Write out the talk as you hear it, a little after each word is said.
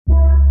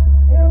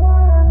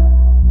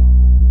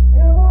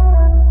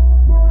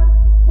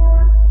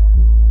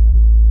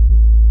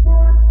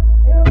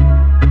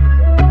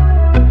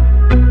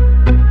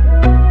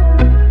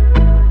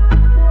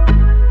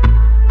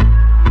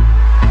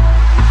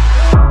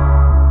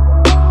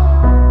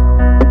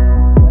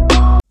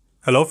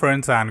Hello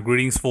friends and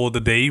greetings for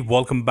the day.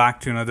 Welcome back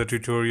to another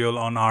tutorial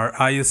on our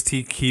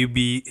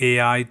ISTQB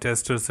AI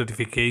Tester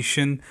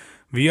certification.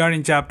 We are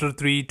in chapter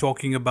 3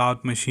 talking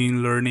about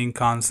machine learning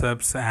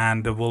concepts,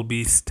 and we'll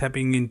be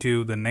stepping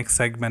into the next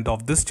segment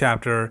of this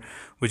chapter,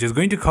 which is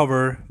going to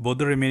cover both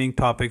the remaining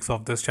topics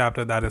of this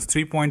chapter, that is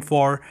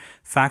 3.4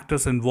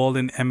 factors involved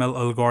in ML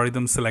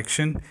algorithm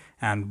selection,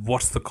 and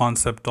what's the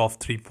concept of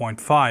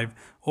 3.5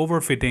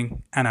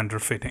 overfitting and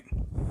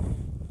underfitting.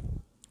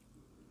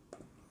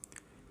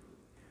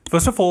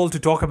 First of all, to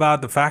talk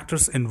about the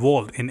factors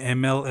involved in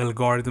ML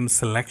algorithm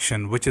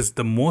selection, which is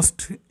the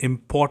most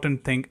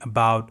important thing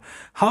about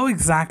how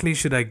exactly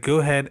should I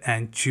go ahead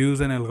and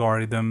choose an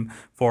algorithm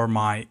for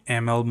my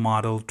ML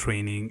model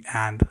training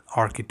and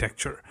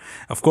architecture.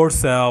 Of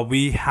course,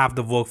 we have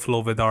the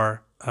workflow with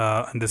our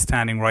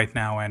understanding right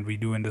now, and we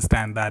do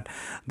understand that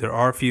there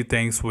are a few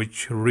things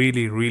which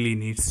really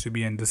needs to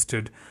be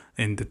understood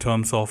in the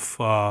terms of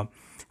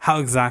how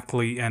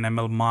exactly an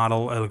ML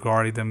model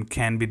algorithm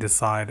can be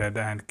decided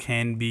and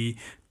can be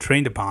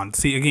trained upon.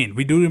 See, again,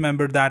 we do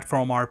remember that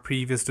from our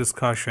previous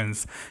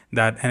discussions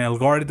that an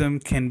algorithm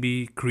can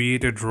be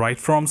created right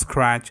from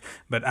scratch,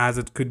 but as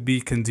it could be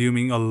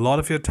consuming a lot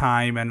of your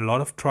time and a lot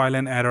of trial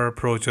and error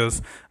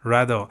approaches,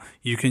 rather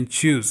you can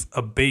choose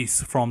a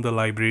base from the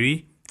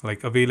library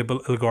like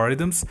available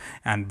algorithms,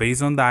 and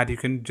based on that you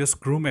can just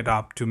groom it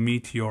up to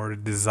meet your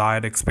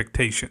desired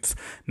expectations.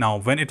 Now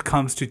when it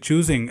comes to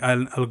choosing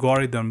an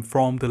algorithm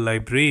from the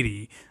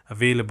library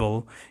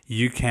available,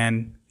 you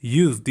can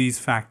use these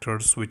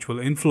factors which will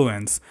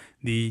influence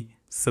the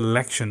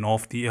selection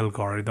of the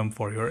algorithm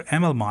for your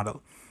ML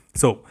model.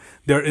 So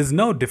there is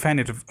no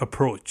definitive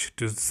approach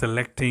to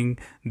selecting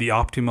the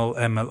optimal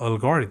ML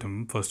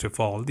algorithm. First of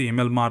all, the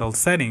ML model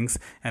settings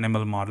and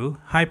ML model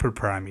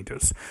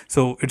hyperparameters.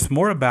 So it's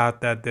more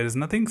about that there is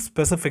nothing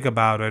specific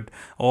about it.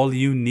 All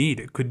you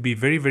need could be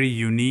very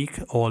unique.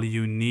 All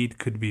you need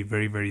could be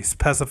very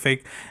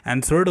specific.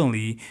 And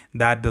certainly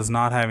that does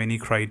not have any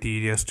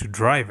criteria to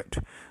drive it.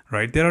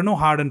 Right? There are no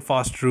hard and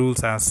fast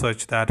rules as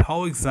such that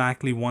how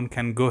exactly one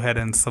can go ahead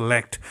and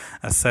select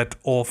a set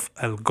of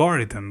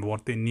algorithm,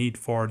 what they need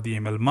for the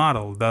ML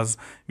model. Thus,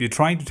 we're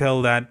trying to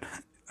tell that,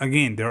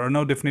 again, there are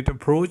no definite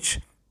approach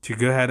to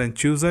go ahead and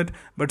choose it,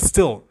 but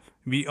still,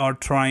 we are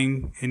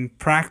trying in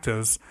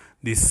practice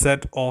the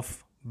set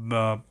of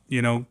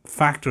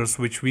factors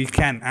which we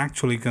can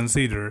actually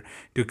consider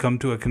to come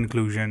to a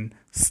conclusion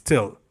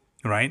still,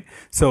 right?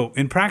 So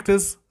in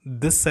practice,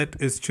 this set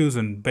is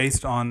chosen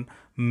based on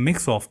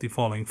mix of the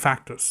following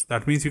factors.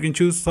 That means you can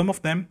choose some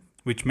of them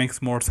which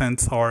makes more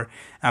sense or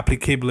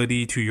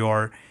applicability to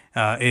your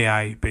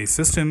AI based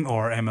system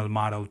or ML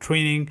model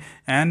training,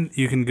 and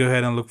you can go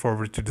ahead and look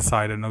forward to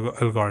decide an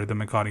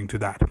algorithm according to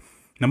that.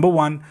 Number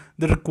one,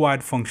 the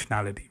required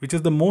functionality, which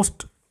is the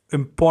most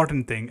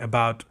important thing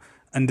about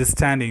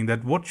understanding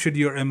that what should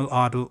your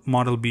ML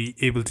model be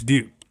able to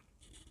do.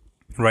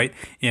 Right,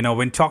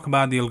 when talk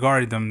about the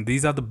algorithm,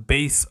 these are the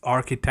base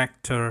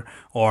architecture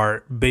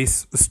or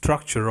base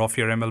structure of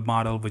your ML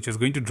model, which is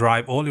going to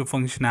drive all your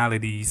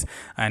functionalities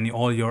and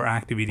all your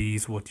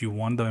activities, what you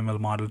want the ML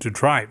model to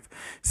drive.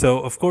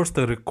 So of course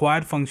the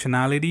required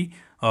functionality,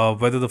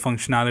 whether the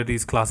functionality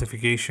is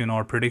classification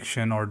or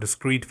prediction or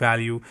discrete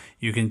value,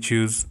 you can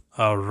choose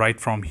right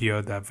from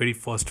here, the very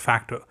first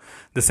factor.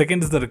 The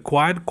second is the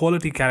required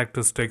quality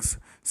characteristics,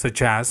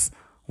 such as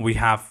we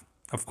have,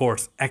 of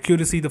course,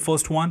 accuracy, the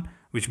first one,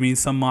 which means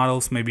some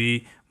models may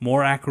be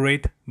more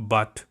accurate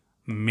but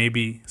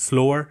maybe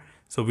slower.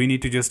 So we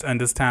need to just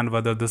understand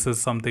whether this is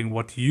something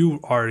what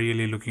you are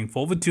really looking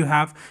forward to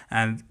have,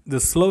 and the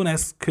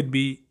slowness could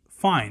be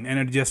fine and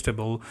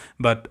adjustable,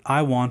 but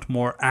I want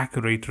more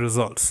accurate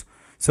results.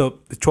 So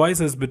the choice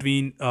is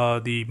between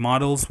the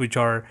models which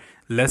are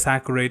less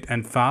accurate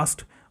and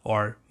fast,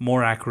 or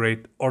more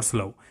accurate or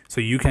slow. So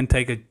you can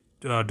take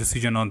a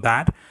decision on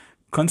that.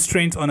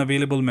 Constraints on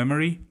available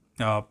memory,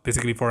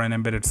 basically for an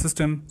embedded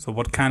system. So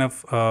what kind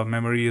of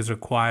memory is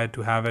required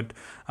to have it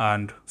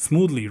and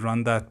smoothly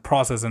run that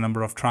process a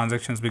number of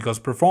transactions, because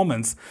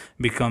performance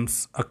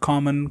becomes a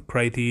common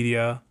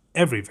criteria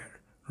everywhere,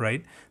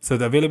 right? So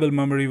the available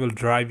memory will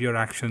drive your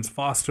actions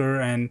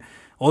faster and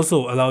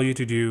also allow you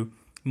to do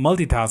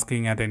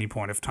multitasking at any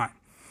point of time.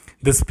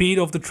 The speed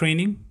of the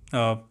training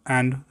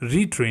and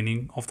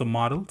retraining of the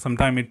model.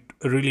 Sometimes it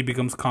really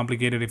becomes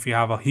complicated if you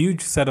have a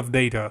huge set of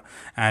data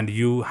and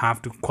you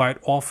have to quite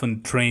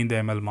often train the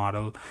ML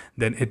model.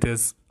 Then it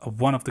is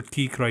one of the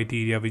key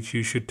criteria which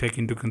you should take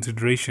into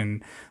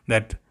consideration,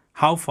 that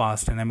how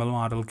fast an ML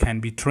model can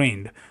be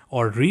trained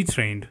or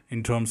retrained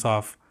in terms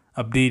of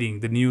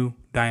updating the new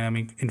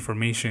dynamic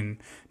information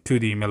to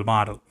the ML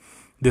model.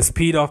 The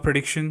speed of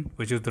prediction,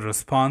 which is the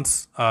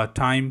response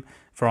time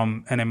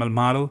from an ML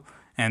model,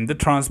 and the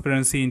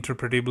transparency,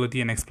 interpretability,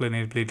 and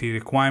explainability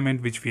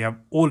requirement, which we have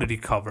already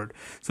covered.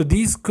 So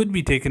these could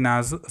be taken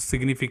as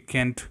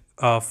significant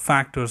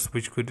factors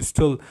which could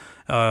still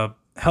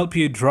help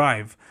you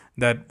drive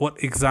that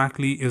what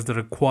exactly is the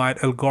required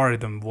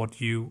algorithm,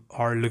 what you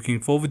are looking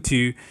forward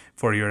to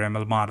for your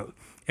ML model.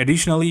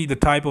 Additionally, the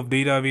type of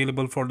data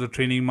available for the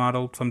training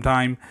model.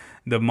 Sometimes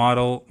the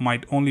model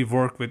might only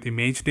work with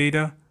image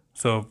data.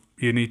 So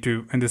you need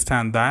to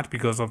understand that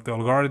because of the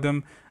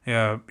algorithm,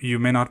 you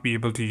may not be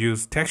able to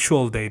use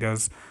textual data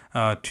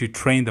to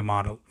train the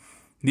model.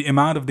 The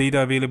amount of data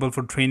available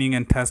for training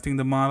and testing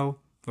the model,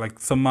 like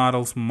some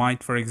models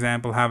might, for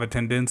example, have a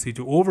tendency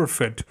to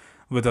overfit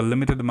with a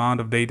limited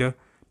amount of data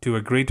to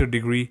a greater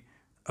degree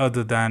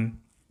other than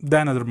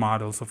other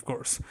models, of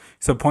course.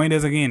 So point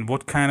is, again,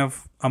 what kind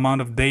of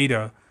amount of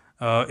data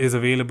is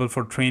available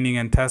for training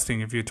and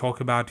testing. If you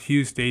talk about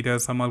huge data,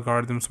 some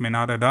algorithms may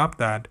not adopt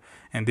that,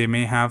 and they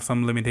may have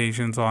some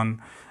limitations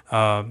on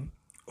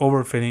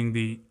overfitting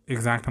the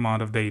exact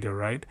amount of data,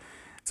 right?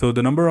 So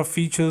the number of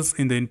features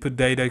in the input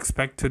data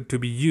expected to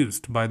be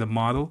used by the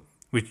model,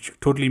 which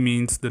totally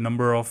means the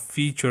number of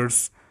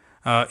features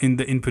in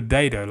the input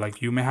data.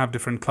 Like you may have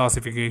different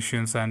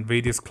classifications and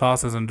various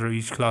classes under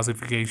each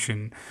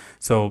classification.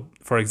 So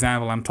for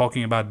example, I'm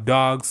talking about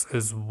dogs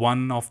is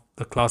one of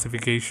the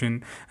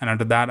classification, and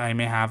under that I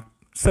may have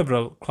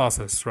several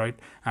classes, right?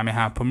 I may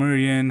have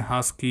Pomeranian,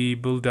 Husky,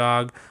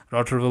 Bulldog,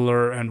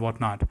 Rottweiler, and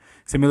whatnot.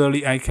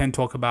 Similarly, I can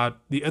talk about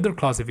the other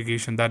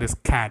classification, that is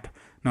cat.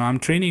 Now I'm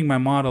training my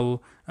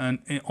model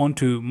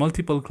onto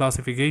multiple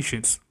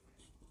classifications,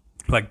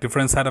 like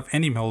different set of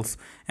animals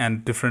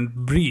and different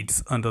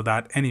breeds under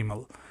that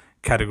animal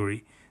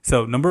category.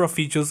 So number of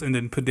features in the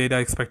input data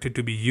expected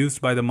to be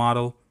used by the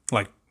model,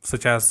 like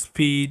such as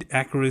speed,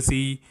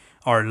 accuracy,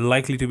 are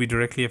likely to be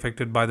directly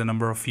affected by the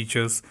number of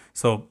features.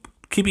 So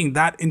keeping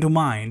that into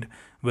mind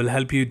will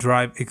help you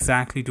drive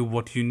exactly to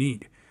what you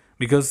need.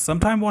 Because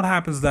sometimes what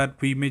happens that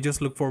we may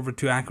just look forward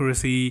to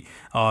accuracy,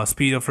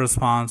 speed of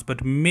response,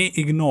 but may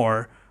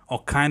ignore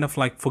or kind of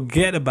like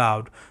forget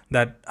about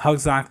that how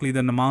exactly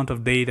the amount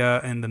of data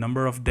and the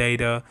number of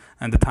data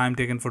and the time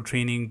taken for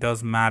training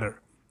does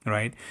matter,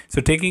 right?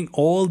 So taking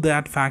all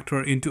that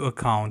factor into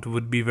account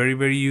would be very,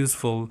 very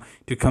useful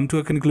to come to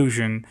a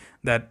conclusion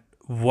that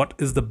what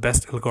is the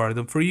best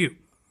algorithm for you.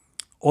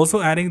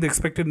 Also adding the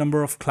expected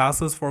number of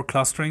classes for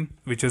clustering,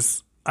 which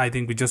is, I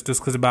think we just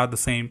discussed about the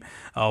same.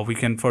 We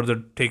can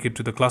further take it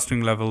to the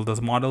clustering level.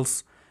 Those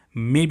models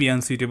may be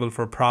unsuitable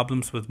for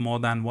problems with more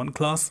than one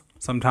class.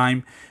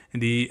 Sometimes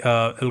the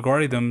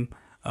algorithm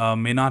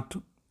may not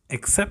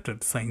accept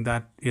it, saying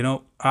that, you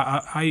know,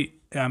 I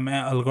am an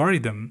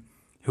algorithm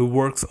who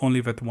works only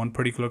with one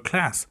particular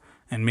class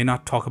and may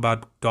not talk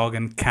about dog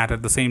and cat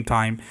at the same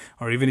time.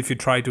 Or even if you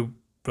try to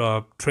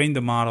train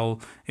the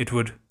model, it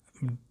would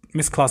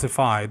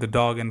misclassify the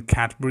dog and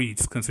cat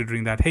breeds,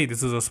 considering that, hey,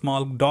 this is a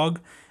small dog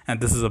and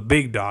this is a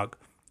big dog,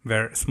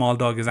 where small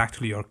dog is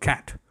actually your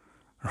cat,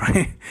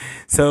 right?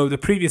 So the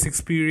previous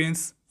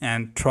experience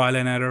and trial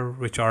and error,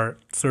 which are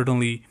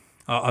certainly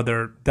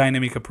other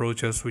dynamic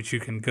approaches which you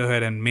can go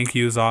ahead and make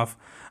use of.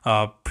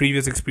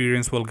 Previous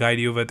experience will guide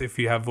you with if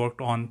you have worked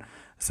on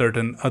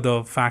certain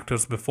other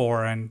factors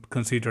before and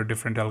consider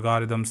different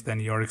algorithms, then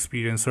your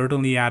experience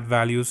certainly add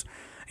values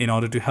in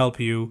order to help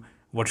you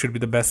what should be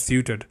the best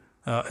suited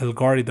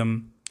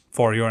algorithm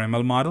for your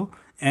ML model.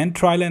 And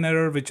trial and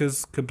error, which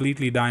is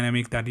completely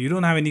dynamic, that you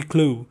don't have any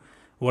clue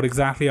what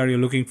exactly are you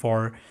looking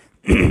for.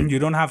 You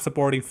don't have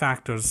supporting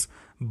factors,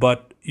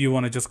 but you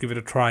want to just give it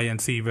a try and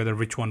see whether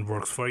which one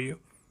works for you.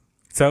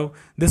 So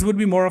this would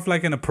be more of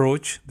like an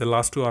approach. The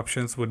last two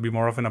options would be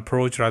more of an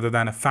approach rather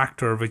than a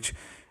factor which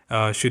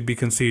should be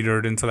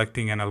considered in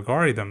selecting an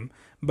algorithm,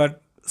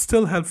 but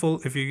still helpful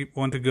if you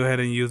want to go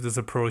ahead and use this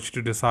approach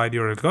to decide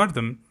your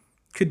algorithm,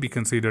 could be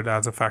considered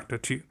as a factor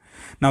too.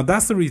 Now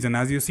that's the reason,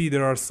 as you see,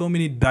 there are so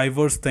many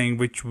diverse things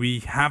which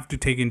we have to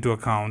take into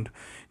account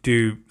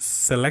to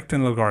select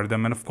an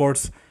algorithm. And of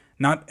course,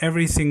 not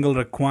every single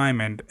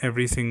requirement,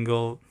 every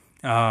single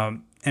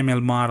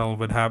ML model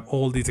would have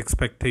all these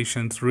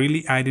expectations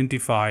really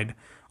identified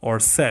or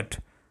set.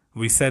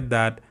 We said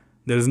that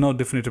there is no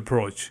definite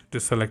approach to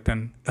select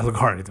an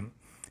algorithm.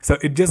 So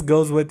it just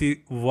goes with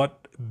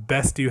what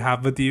best you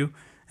have with you.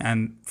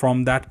 And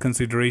from that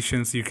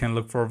considerations, you can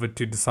look forward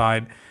to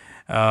decide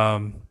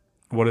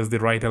what is the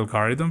right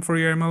algorithm for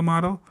your ML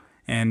model.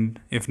 And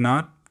if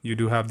not, you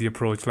do have the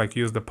approach like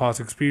use the past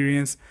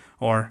experience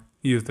or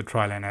use the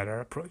trial and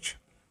error approach.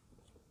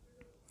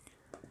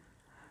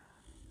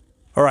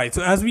 All right,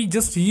 so as we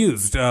just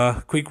used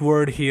a quick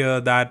word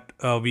here that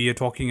we are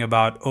talking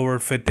about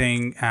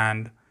overfitting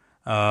and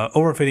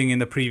overfitting in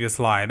the previous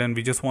slide, and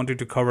we just wanted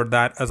to cover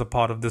that as a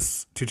part of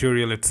this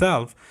tutorial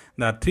itself,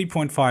 that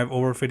 3.5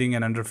 overfitting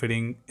and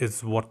underfitting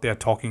is what they're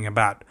talking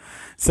about.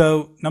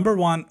 So number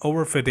one,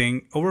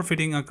 overfitting.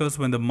 Overfitting occurs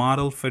when the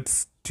model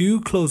fits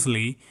too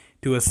closely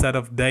to a set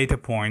of data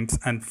points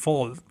and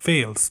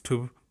fails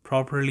to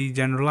properly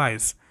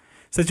generalize.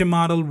 Such a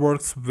model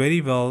works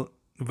very well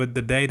with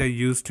the data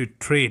used to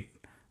train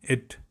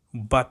it,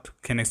 but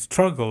can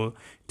struggle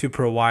to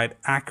provide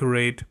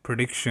accurate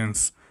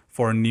predictions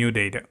for new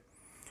data.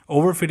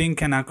 Overfitting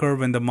can occur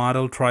when the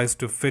model tries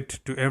to fit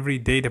to every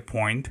data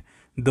point.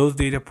 Those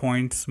data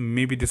points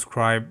may be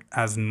described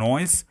as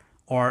noise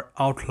or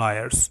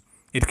outliers.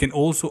 It can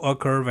also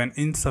occur when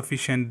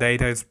insufficient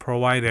data is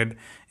provided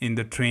in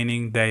the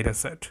training data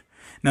set.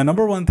 Now,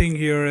 number one thing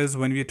here is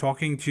when we're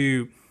talking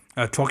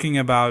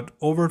about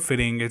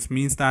overfitting, it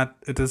means that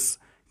it is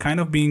kind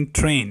of being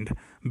trained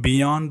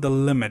beyond the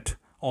limit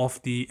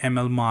of the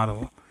ML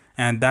model.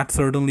 And that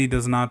certainly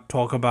does not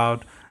talk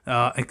about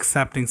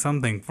accepting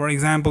something. For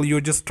example, you're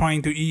just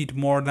trying to eat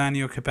more than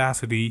your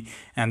capacity,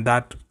 and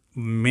that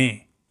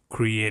may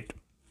create,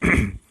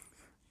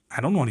 I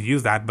don't want to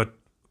use that, but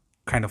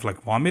kind of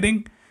like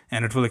vomiting,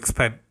 and it will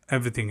expect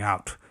everything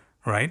out,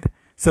 right?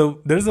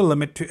 So there's a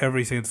limit to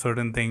every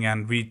certain thing,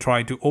 and we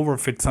try to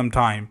overfit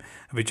sometime,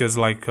 which is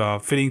like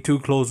fitting too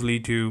closely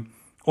to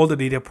all the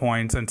data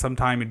points, and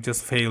sometimes it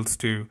just fails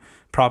to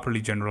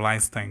properly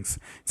generalize things.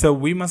 So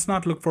we must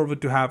not look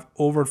forward to have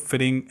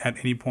overfitting at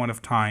any point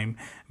of time,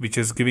 which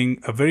is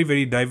giving a very,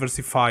 very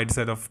diversified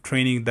set of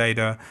training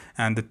data,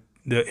 and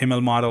the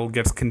ML model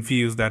gets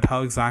confused that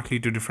how exactly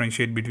to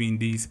differentiate between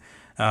these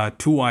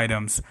two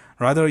items.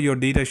 Rather, your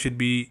data should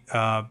be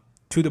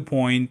to the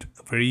point,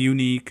 very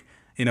unique,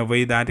 in a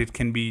way that it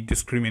can be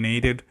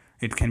discriminated,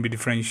 it can be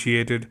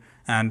differentiated,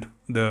 and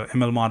the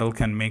ML model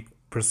can make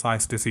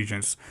precise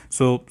decisions.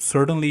 So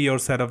certainly your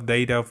set of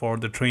data for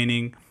the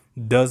training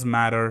does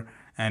matter,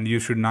 and you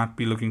should not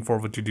be looking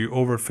forward to do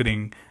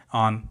overfitting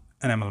on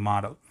an ML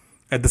model.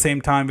 At the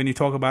same time, when you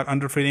talk about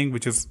underfitting,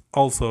 which is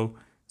also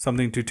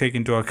something to take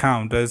into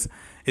account, is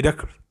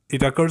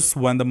it occurs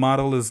when the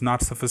model is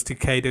not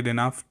sophisticated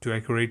enough to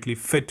accurately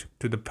fit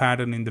to the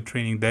pattern in the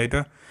training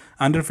data.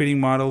 Underfitting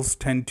models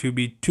tend to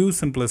be too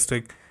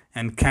simplistic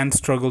and can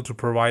struggle to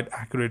provide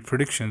accurate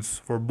predictions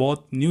for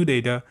both new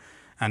data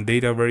and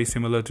data very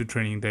similar to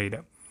training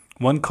data.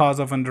 One cause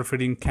of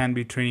underfitting can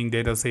be training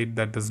data set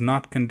that does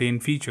not contain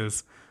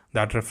features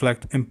that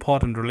reflect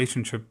important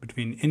relationship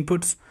between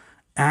inputs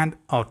and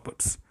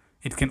outputs.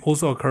 It can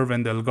also occur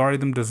when the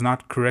algorithm does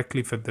not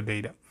correctly fit the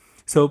data.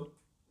 So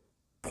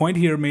point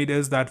here made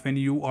is that when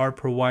you are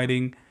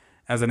providing,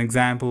 as an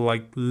example,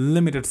 like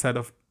limited set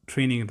of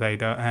training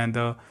data, and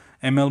the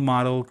ML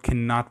model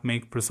cannot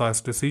make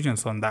precise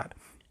decisions on that.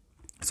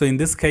 So in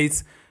this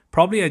case,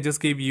 probably I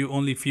just gave you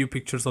only few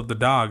pictures of the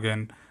dog,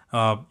 and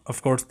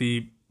of course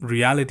the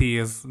reality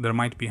is there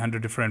might be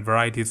 100 different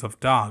varieties of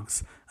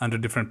dogs, 100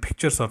 different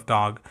pictures of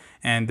dog,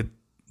 and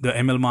the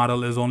ML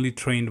model is only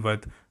trained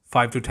with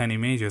 5 to 10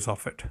 images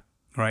of it,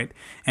 right?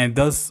 And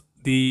thus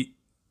the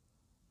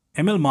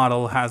ML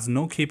model has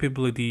no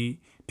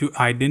capability to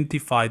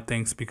identify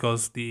things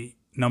because the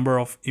number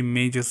of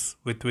images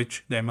with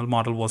which the ML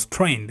model was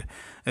trained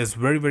is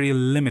very, very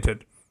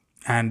limited,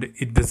 and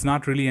it does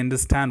not really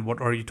understand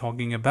what are you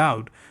talking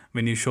about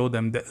when you show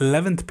them the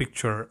 11th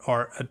picture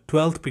or a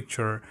 12th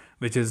picture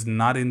which is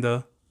not in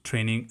the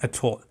training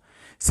at all.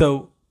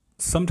 So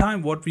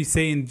sometimes what we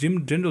say in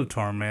general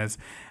term is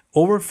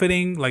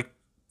overfitting, like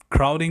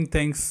crowding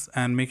things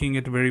and making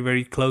it very,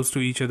 very close to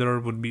each other,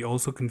 would be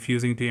also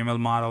confusing to ML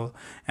model.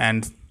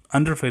 And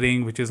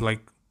underfitting, which is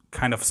like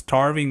kind of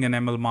starving an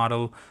ML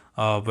model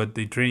with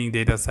the training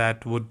data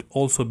set, would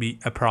also be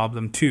a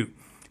problem too.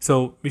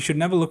 So we should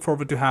never look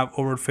forward to have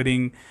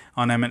overfitting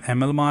on an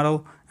ML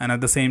model, and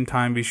at the same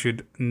time we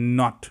should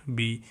not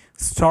be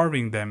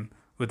starving them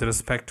with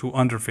respect to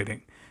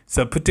underfitting.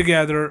 So put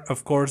together,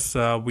 of course,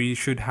 we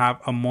should have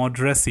a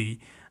moderacy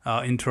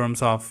in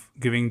terms of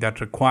giving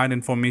that required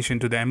information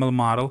to the ML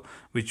model,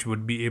 which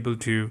would be able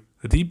to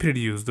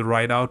reproduce the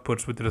right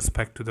outputs with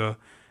respect to the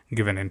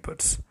given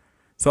inputs.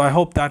 So I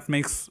hope that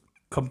makes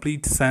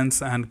complete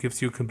sense and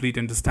gives you a complete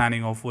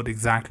understanding of what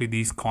exactly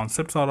these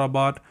concepts are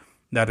about.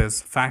 That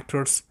is,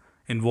 factors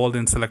involved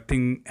in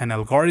selecting an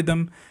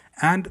algorithm,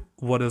 and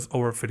what is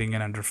overfitting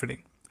and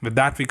underfitting. With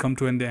that, we come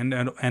to the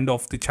end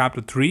of the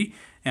chapter 3,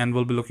 and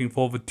we'll be looking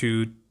forward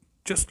to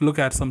just look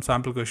at some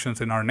sample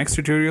questions in our next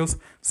tutorials.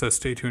 So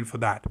stay tuned for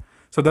that.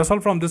 So that's all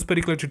from this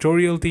particular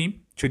tutorial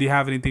team. Should you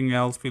have anything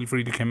else, feel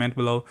free to comment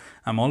below.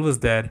 I'm always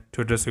there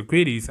to address your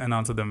queries and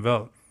answer them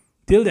well.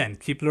 Till then,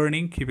 keep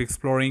learning, keep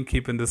exploring,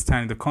 keep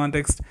understanding the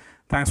context.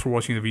 Thanks for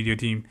watching the video,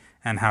 team,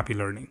 and happy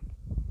learning.